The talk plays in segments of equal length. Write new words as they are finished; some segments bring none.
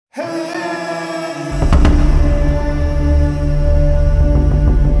Let's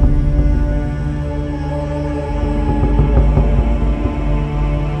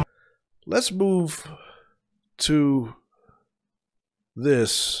move to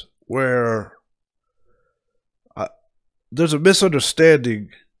this where there's a misunderstanding.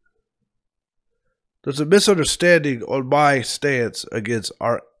 There's a misunderstanding on my stance against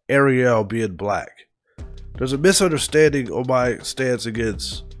our Ariel being black. There's a misunderstanding on my stance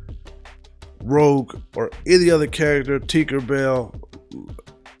against Rogue or any other character, Tinkerbell,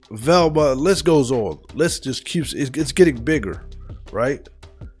 Velma. List goes on. List just keeps. It's getting bigger, right?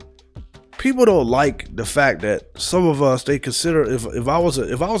 People don't like the fact that some of us, they consider if I was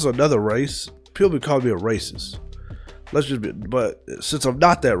another race, people would call me a racist. Let's just be, but since I'm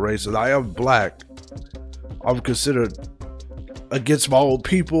not that race and I am black, I'm considered against my own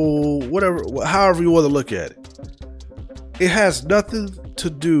people, whatever, however you want to look at it. It has nothing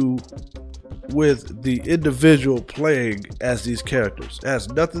to do with the individual playing as these characters. It has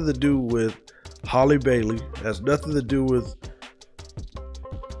nothing to do with Holly Bailey. It has nothing to do with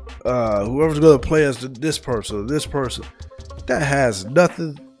whoever's going to play as this person or this person. That has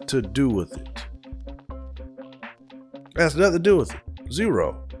nothing to do with it. It has nothing to do with it.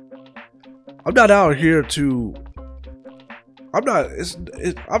 Zero. I'm not out here to. I'm not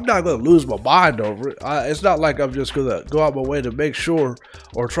going to lose my mind over it. It's not like I'm just going to go out my way to make sure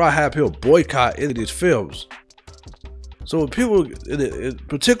or try to have people boycott any of these films. So when people,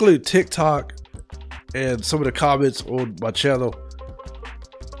 particularly TikTok and some of the comments on my channel,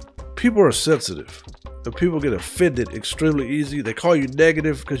 people are sensitive. And people get offended extremely easy. They call you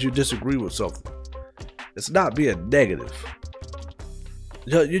negative because you disagree with something. It's not being negative.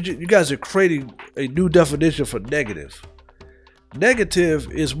 You guys are creating a new definition for negative.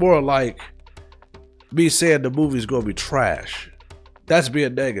 Negative is more like me saying the movie's going to be trash. That's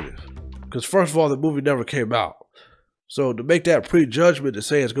being negative. Because first of all, the movie never came out. So to make that prejudgment to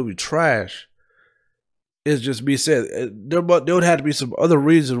say it's going to be trash is just me saying, there would have to be some other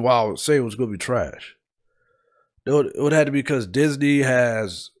reason why I would say it was going to be trash. It would have to be because Disney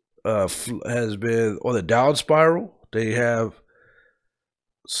has been on the down spiral. They have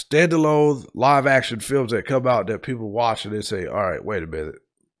standalone live action films that come out that people watch and they say, all right, wait a minute.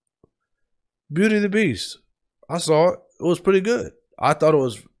 Beauty and the Beast. I saw it. It was pretty good. I thought it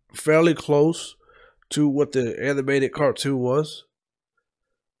was fairly close to what the animated cartoon was.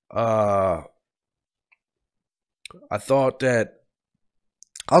 I thought that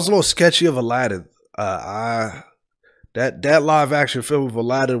I was a little sketchy of Aladdin. That live action film of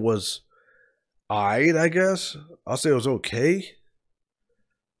Aladdin was alright, I guess. I'll say it was okay.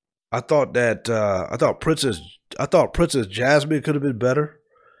 I thought Princess Jasmine could have been better.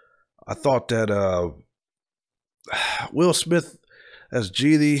 I thought that Will Smith as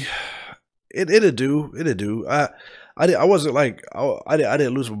Genie, it'd do. I wasn't like I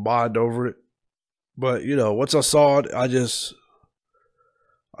didn't lose my mind over it. But you know, once I saw it, I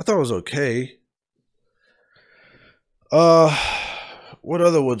thought it was okay. What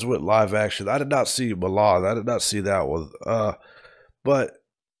other ones went live action? I did not see Milan. I did not see that one. But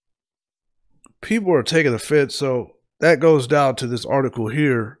people are taking offense, so that goes down to this article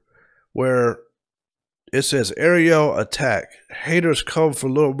here where it says Ariel attack. Haters come for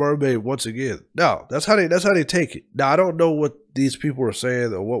Little Mermaid once again. Now, that's how they take it. Now, I don't know what these people are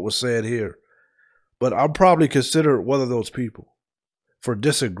saying or what was said here, but I'm probably considered one of those people for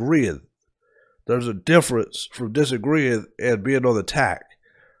disagreeing. There's a difference from disagreeing and being on the attack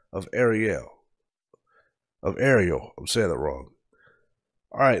of Ariel. I'm saying it wrong.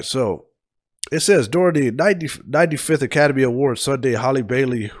 All right, so it says during the 95th Academy Awards Sunday, Holly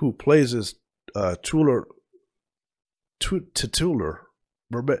Bailey, who plays as Titular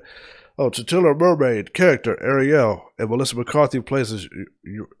Mermaid character Ariel, and Melissa McCarthy plays as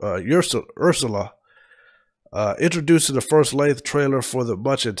Ursula, introduced in the first length trailer for the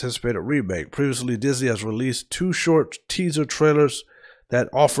much anticipated remake. Previously, Disney has released 2 short teaser trailers that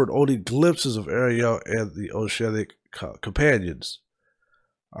offered only glimpses of Ariel and the oceanic companions.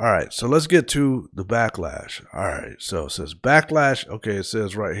 All right, so let's get to the backlash. All right, so it says backlash. Okay, it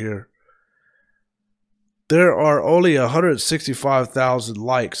says right here, there are only 165,000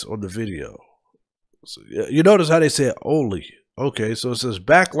 likes on the video. So you notice how they say only. Okay, so it says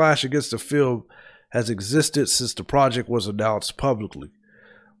backlash against the film has existed since the project was announced publicly.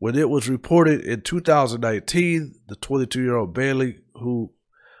 When it was reported in 2019, the 22-year-old Bailey, who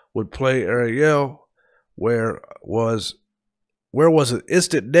would play Ariel, where was an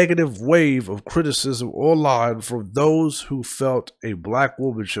instant negative wave of criticism online from those who felt a black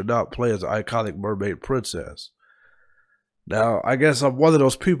woman should not play as an iconic mermaid princess. Now, I guess I'm one of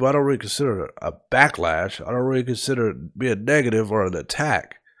those people. I don't really consider it a backlash. I don't really consider it being negative or an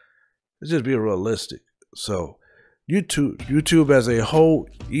attack. It's just being realistic. So, YouTube as a whole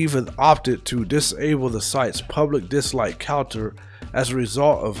even opted to disable the site's public dislike counter as a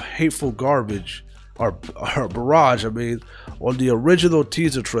result of hateful garbage or barrage, on the original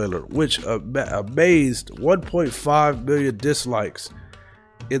teaser trailer, which amazed 1.5 million dislikes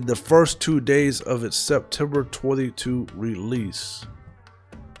in the first 2 days of its September 22 release.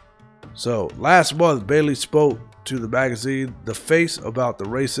 So, last month, Bailey spoke to the magazine The Face about the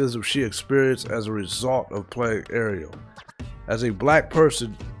racism she experienced as a result of playing Ariel. As a black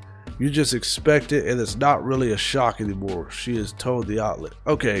person, you just expect it and it's not really a shock anymore, she has told the outlet.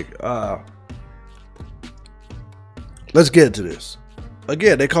 Okay, let's get into this.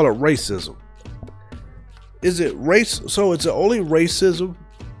 Again, they call it racism. Is it race? So it's only racism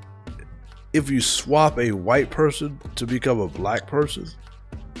if you swap a white person to become a black person?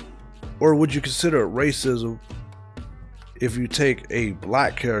 Or would you consider it racism if you take a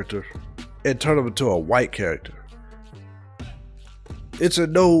black character and turn them into a white character? It's a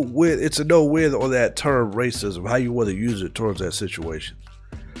no-win on that term racism, how you want to use it towards that situation.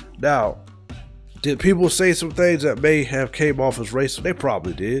 Now, did people say some things that may have came off as racist? They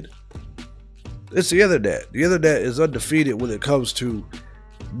probably did. It's the internet. The internet is undefeated when it comes to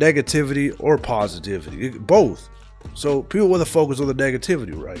negativity or positivity, both. So people want to focus on the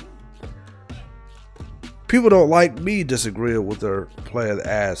negativity, right? People don't like me disagreeing with her playing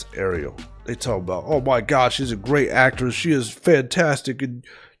as Ariel. They talk about, oh my God, she's a great actress, she is fantastic, and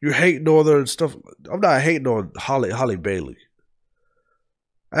you're hating on her and stuff. I'm not hating on Holly Bailey.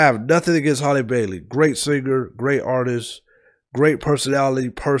 I have nothing against Holly Bailey. Great singer, great artist, great personality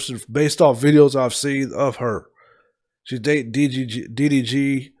person based off videos I've seen of her. She's dating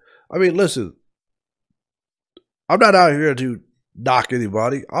DDG. Listen, I'm not out here to knock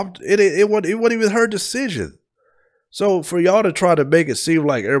anybody. It wasn't even her decision. So for y'all to try to make it seem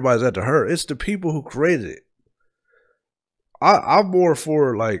like everybody's after her, it's the people who created it. I'm more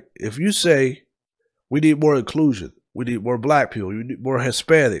for, like, if you say we need more inclusion, we need more black people, we need more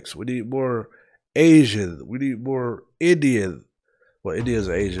Hispanics, we need more Asian, we need more Indian. Well, Indians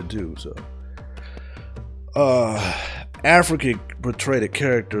are Asian too, so. African portrayed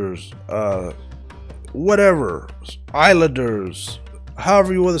characters, whatever, Islanders,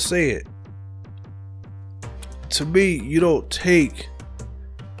 however you want to say it. To me, you don't take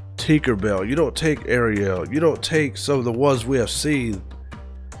Tinkerbell, you don't take Ariel, you don't take some of the ones we have seen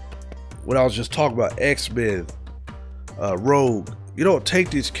when I was just talking about X-Men, Rogue. You don't take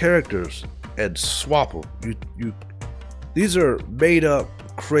these characters and swap them. These are made up,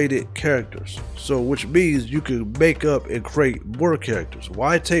 created characters. So which means you can make up and create more characters.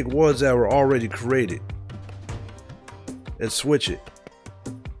 Why take ones that were already created and switch it?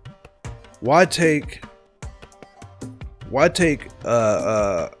 Why take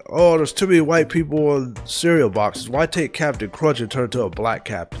oh, there's too many white people on cereal boxes. Why take Captain Crunch and turn to a black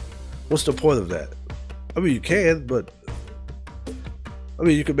captain? What's the point of that? You can, but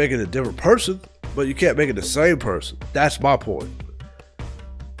you can make it a different person, but you can't make it the same person. That's my point.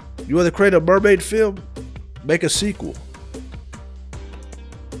 You want to create a mermaid film? Make a sequel.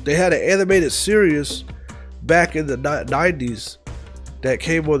 They had an animated series back in the 90s that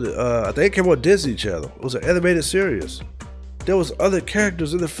came on, I think it came on Disney Channel. It was an animated series. There was other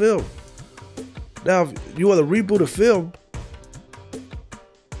characters in the film. Now, if you want to reboot a film,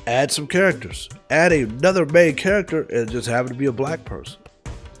 add some characters. Add another main character and just have it to be a black person.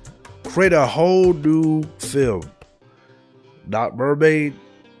 Create a whole new film. Not Mermaid,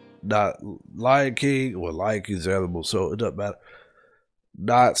 not Lion King. Well, Lion King's animal, so it doesn't matter.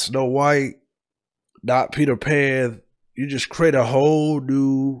 Not Snow White, not Peter Pan. You just create a whole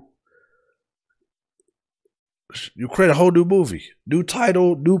new... You create a whole new movie. New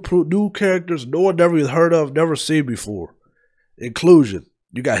title, new characters no one never even heard of, never seen before. Inclusion.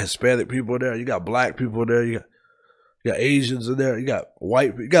 You got Hispanic people in there. You got black people in there. You got Asians in there. You got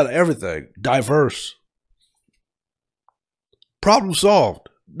white. You got everything. Diverse. Problem solved.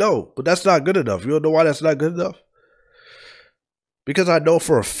 No, but that's not good enough. You don't know why that's not good enough? Because I know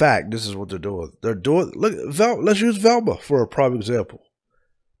for a fact this is what they're doing. They're doing... Look, let's use Velma for a prime example.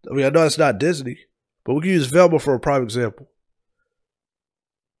 I know it's not Disney, but we can use Velma for a prime example.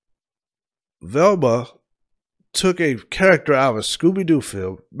 Velma took a character out of a Scooby-Doo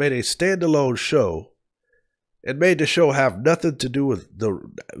film, made a standalone show, and made the show have nothing to do with the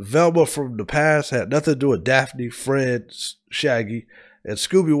Velma from the past, had nothing to do with Daphne, Fred, Shaggy, and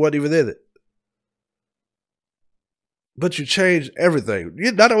Scooby wasn't even in it. But you changed everything.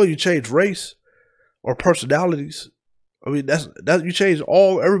 Not only you changed race or personalities, I mean, that you change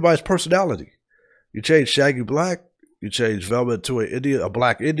everybody's personality. You change Shaggy Black. You change Velma to a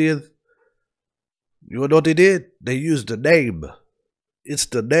black Indian. You know what they did? They used the name. It's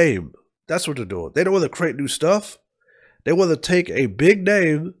the name. That's what they're doing. They don't want to create new stuff. They want to take a big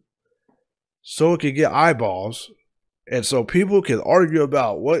name so it can get eyeballs, and so people can argue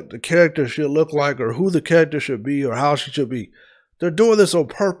about what the character should look like or who the character should be or how she should be. They're doing this on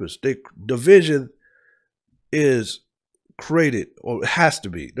purpose. The vision is created, or it has to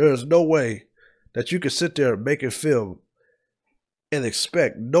be. There is no way that you can sit there and make a film and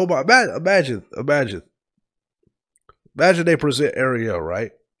expect nobody. Imagine they present Ariel,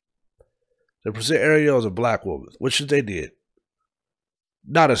 right? They present Ariel as a black woman, which they did.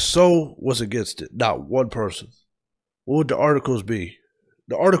 Not a soul was against it. Not one person. What would the articles be?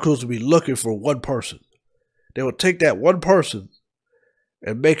 The articles would be looking for one person. They would take that one person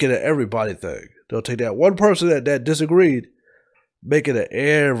and make it an everybody thing. They'll take that one person that disagreed, make it an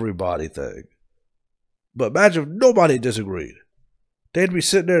everybody thing. But imagine if nobody disagreed. They'd be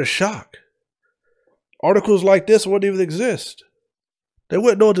sitting there in shock. Articles like this wouldn't even exist. They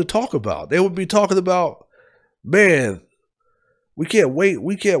wouldn't know what to talk about. They would be talking about, man, we can't wait.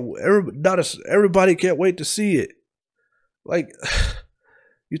 Everybody can't wait to see it. Like,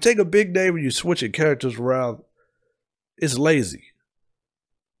 you take a big name and you switching characters around. It's lazy.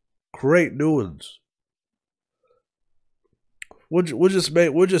 Create new ones. We'll just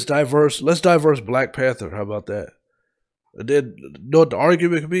diverse. Let's diverse Black Panther. How about that? And then, you know what the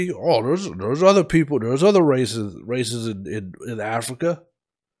argument could be? Oh, there's other people. There's other races in Africa.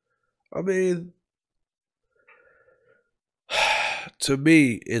 I mean, to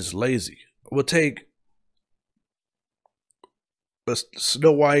me, it's lazy. We'll take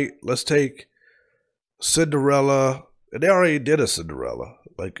Snow White. Let's take Cinderella, and they already did a Cinderella.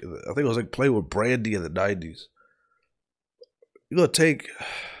 Like, I think it was like playing with Brandy in the 90s. You're gonna take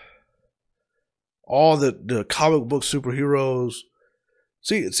all the comic book superheroes.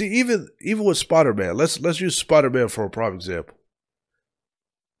 See, even with Spider-Man, let's use Spider-Man for a prime example.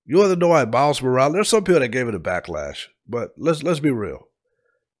 You want to know why Miles Morales? There's some people that gave it a backlash, but let's be real.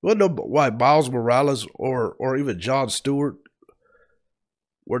 You want to know why Miles Morales or even Jon Stewart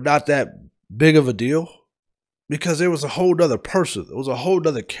were not that big of a deal? Because there was a whole nother person. It was a whole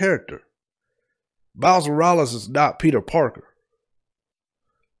nother character. Miles Morales is not Peter Parker.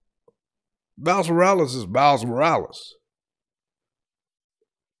 Miles Morales is Miles Morales.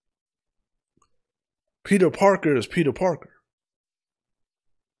 Peter Parker is Peter Parker.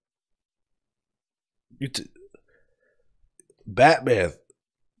 Batman.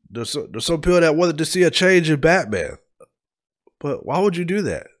 There's some people that wanted to see a change in Batman. But why would you do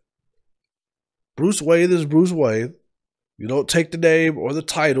that? Bruce Wayne is Bruce Wayne. You don't take the name or the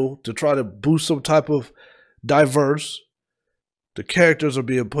title to try to boost some type of diverse. The characters are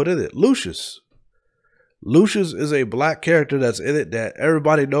being put in it. Lucius is a black character that's in it that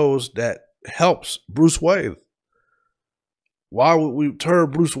everybody knows that helps Bruce Wayne. Why would we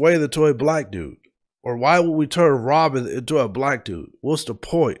turn Bruce Wayne into a black dude? Or why would we turn Robin into a black dude? What's the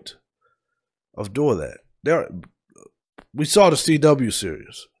point of doing that? We saw the CW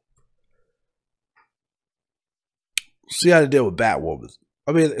series. See how they deal with Batwoman.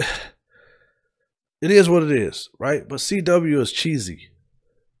 I mean, it is what it is, right? But CW is cheesy.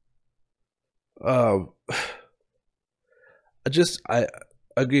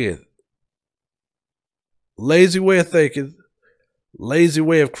 Again, lazy way of thinking, lazy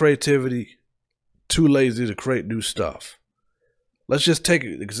way of creativity, too lazy to create new stuff. Let's just take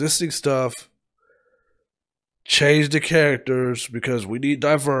existing stuff, change the characters because we need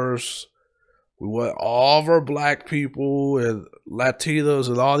diverse. We want all of our black people and Latinos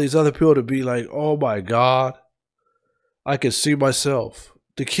and all these other people to be like, oh my God, I can see myself.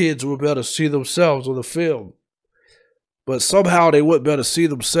 The kids will be able to see themselves on the film. But somehow they wouldn't be able to see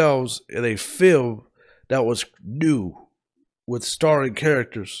themselves in a film that was new with starring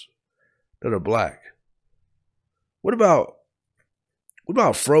characters that are black. What about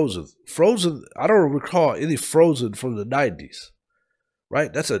Frozen? Frozen, I don't recall any Frozen from the 90s.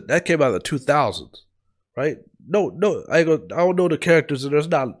 Right? That came out in the 2000s. Right? No, I don't know the characters,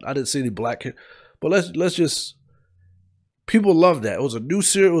 and I didn't see any black characters. But let's just, people loved that. It was a new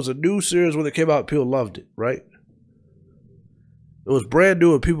series when it came out, people loved it, right? It was brand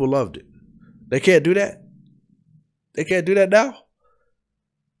new and people loved it. They can't do that. They can't do that now.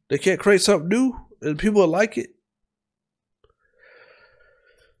 They can't create something new and people will like it.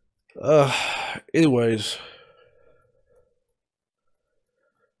 Anyways,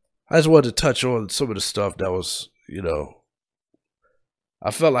 I just wanted to touch on some of the stuff that was,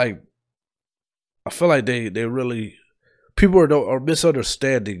 I felt like they really people are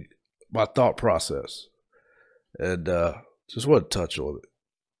misunderstanding my thought process, and just want to touch on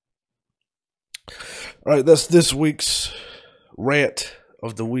it. All right, that's this week's rant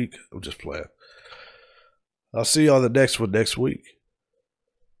of the week. I'm just playing. I'll see you on the next one next week.